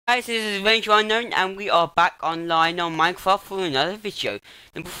Guys, this is Ranger Unknown and we are back online on Minecraft for another video.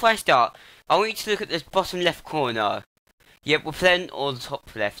 And before I start, I want you to look at this bottom left corner. Yep, we're playing on the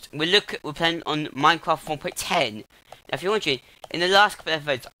top left. We're playing on Minecraft 1.10. Now if you're wondering, in the last couple of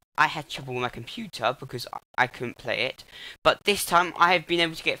episodes I had trouble with my computer because I couldn't play it. But this time I have been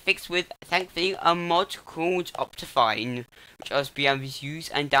able to get fixed with, thankfully, a mod called Optifine, which I'll be able to use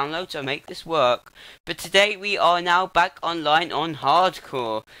and download to make this work. But today we are now back online on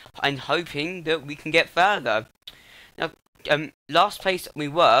hardcore and hoping that we can get further. Now, last place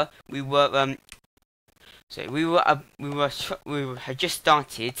we had just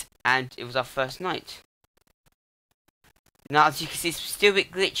started and it was our first night. Now, as you can see, it's still a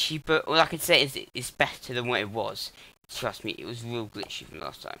bit glitchy, but all I can say is it's better than what it was. Trust me, it was real glitchy from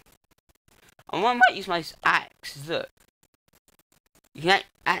last time. And I might use my axe. Look, you can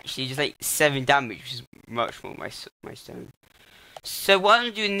actually just like 7 damage, which is much more my stone. So what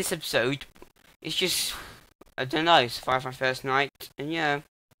I'm doing in this episode is just, I don't know, survive my first night, and yeah.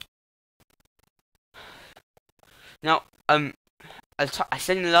 Now, I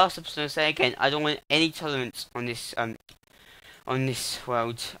said in the last episode, I'll say again, I don't want any tolerance on this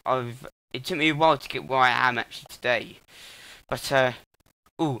world. It took me a while to get where I am actually today, but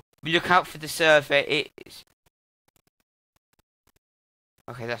look out for the server. It's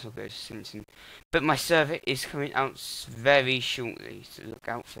okay. That's not good, Simpson. But my server is coming out very shortly, so look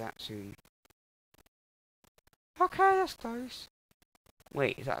out for that soon. Okay, that's close.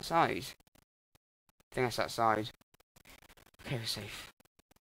 Wait, is that outside? I think that's outside. Okay, we're safe.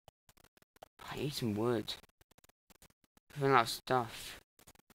 I need some wood. I've run out of stuff.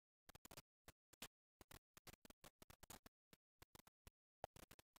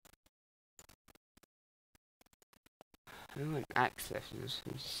 I don't want axe left, I just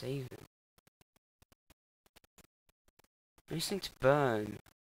need to save them. I just need to burn.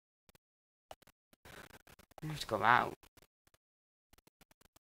 I have to go out.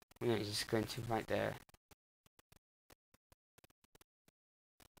 No, he's just going to right there.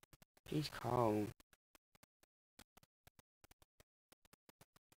 He's cold.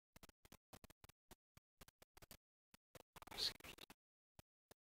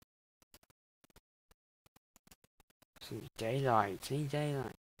 Daylight, need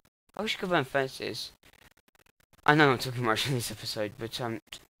daylight. I wish I could burn fences. I know I'm talking much in this episode, but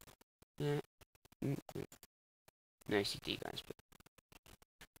yeah. No CD guys, but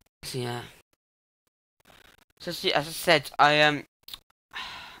so yeah. So see, as I said, I'll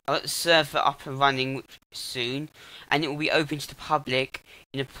get the server up and running soon, and it will be open to the public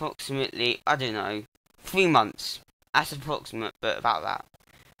in approximately, I don't know, 3 months. That's approximate, but about that.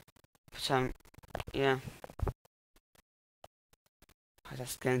 But yeah. Oh, that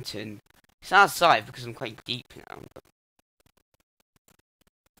skeleton. It's outside because I'm quite deep now. But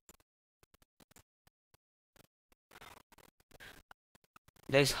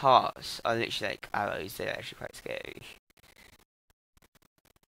those hearts are literally like arrows. They're actually quite scary.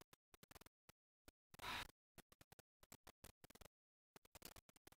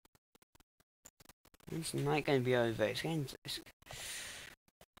 It's not going to be over. It's going to...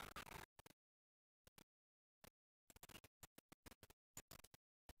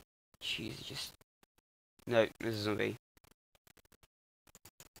 Jeez, just... No, this is zombie.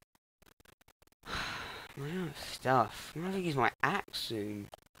 I'm out of stuff. I'm going to use my axe soon.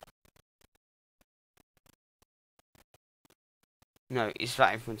 No, it's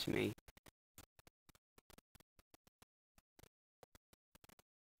right in front of me.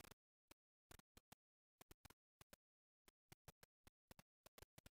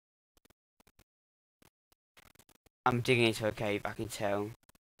 I'm digging into a cave, I can tell.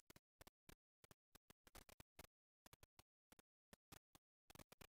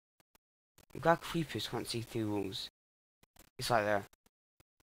 We've got creepers, can't see through walls. It's like there.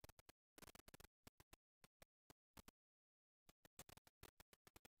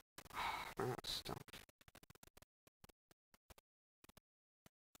 That stuff.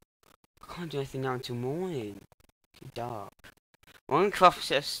 I can't do anything now until morning. It's dark. I'm gonna craft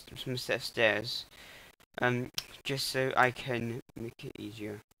some set of stairs. Just so I can make it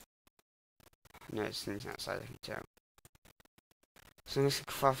easier. No, it's something outside, I can tell. So I'm just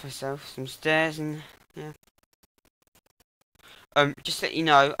gonna craft myself some stairs and yeah. Just to let you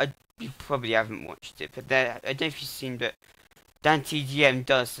know, you probably haven't watched it, but I don't know if you've seen, but DanTDM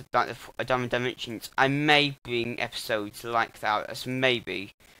does like the Diamond Dimensions. I may bring episodes like that. As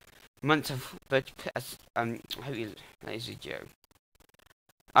maybe months of, but I hope that is a joke.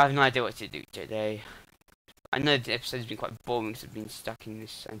 I have no idea what to do today. I know the episode's been quite boring because I've been stuck in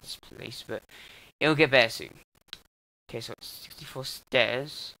this place, but it'll get better soon. Okay, so it's 64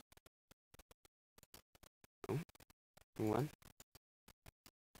 stairs. One.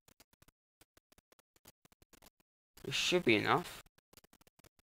 It should be enough.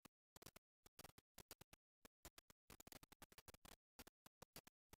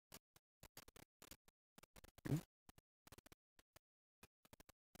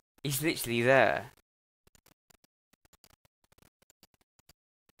 He's literally there.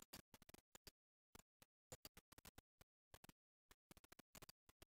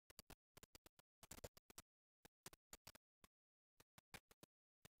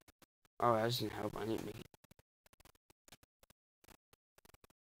 Oh, that doesn't help. I didn't make it.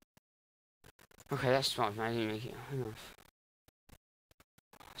 Okay, that's smart. I didn't make it enough.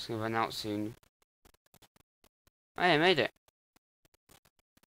 It's gonna run out soon. Oh, yeah, I made it.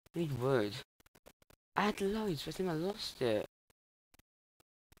 Need wood. I had loads, but I think I lost it.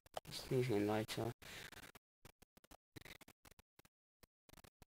 It's getting lighter.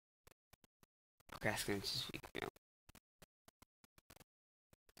 Okay, that's going to speak me out.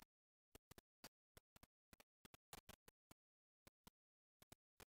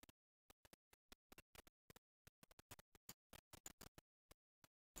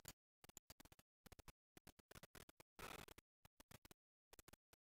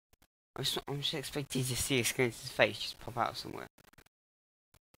 I'm just expecting to see a skeleton's face just pop out somewhere.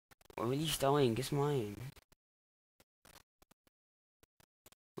 Or at least dying, it's mine.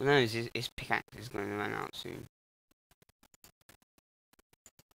 Well, no, his pickaxe is going to run out soon.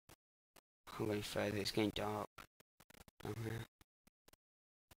 I can't go any further, it's getting dark. Down here.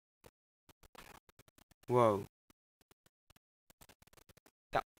 Whoa.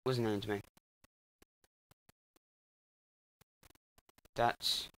 That wasn't aimed at me.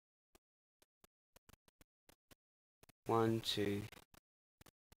 That's 1, 2.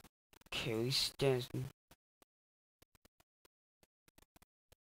 Kill these stairs.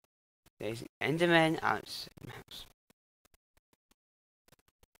 There's an Enderman outside the house.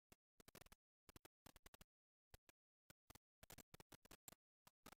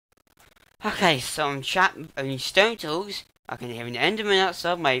 Okay, so I'm trapped with only stone tools. I can hear an Enderman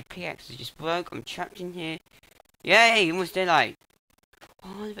outside. My pickaxe is just broke. I'm trapped in here. Yay! Almost daylight.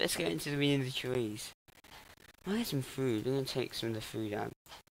 Oh, let's get into the end of the trees. I'll get some food. I'm gonna take some of the food out.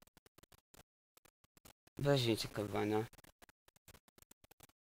 I just need to cover right now.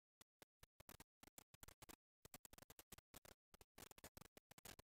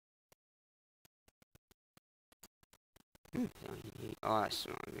 Oh, that's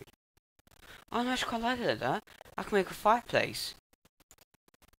not good. Oh, no, I quite like that. I can make a fireplace.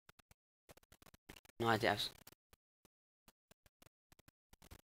 No idea.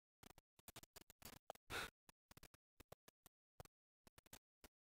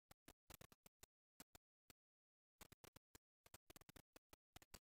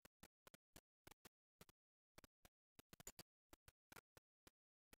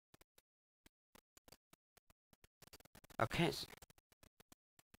 Okay.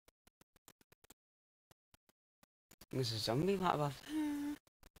 There's a zombie right above there.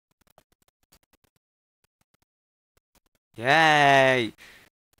 Yay!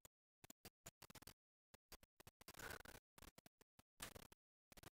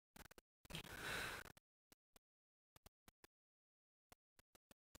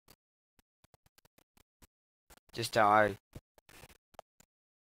 Just die.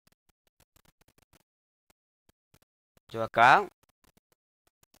 Do I go out?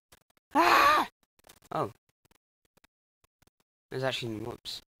 Ah! Oh. There's actually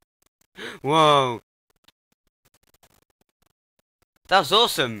whoops. Whoa! That was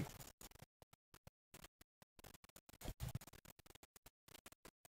awesome!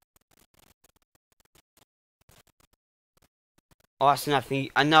 Oh, that's another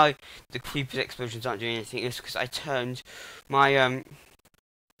thing. I know the creeper explosions aren't doing anything. It's because I turned my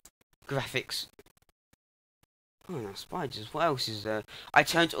graphics. Oh, no, spiders. What else is there? I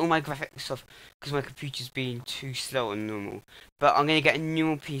turned all my graphics off because my computer's being too slow and normal. But I'm gonna get a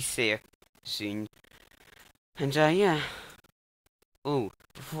new PC soon. And yeah. Oh,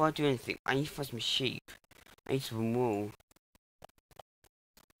 before I do anything, I need to find some sheep. I need some wool.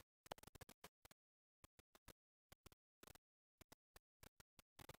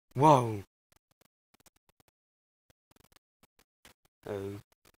 Whoa! Oh.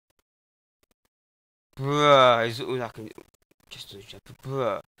 Bruh, is all I can do. Just a joke.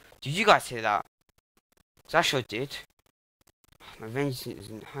 Bruh. Did you guys hear that? 'Cause I sure did. My range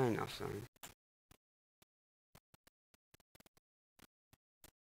isn't high enough, though.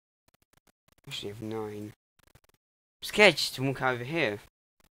 Actually, I have 9. I'm scared just to walk over here.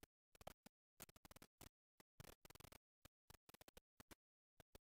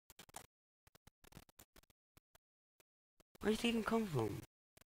 Where did it even come from?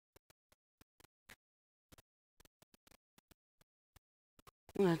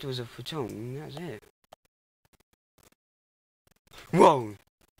 All that was a photon, and that's it. Whoa!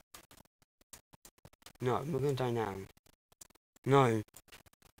 No, I'm not gonna die now. No.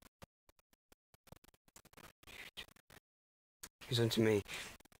 He's onto me.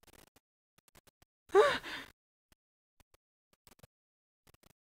 How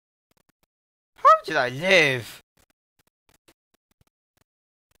did I live?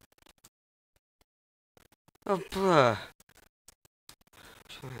 Oh, bruh.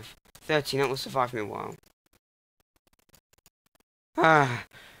 13, that will survive me a while. God.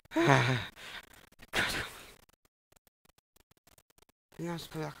 I think I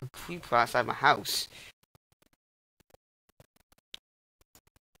put like a creeper outside my house.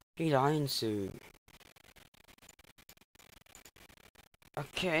 Need iron soon.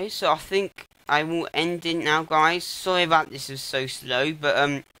 Okay, so I think I will end it now, guys. Sorry about this is so slow,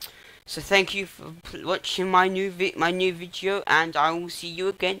 but so thank you for watching my new video, and I will see you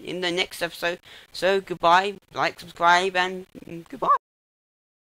again in the next episode. So goodbye, like, subscribe, and goodbye.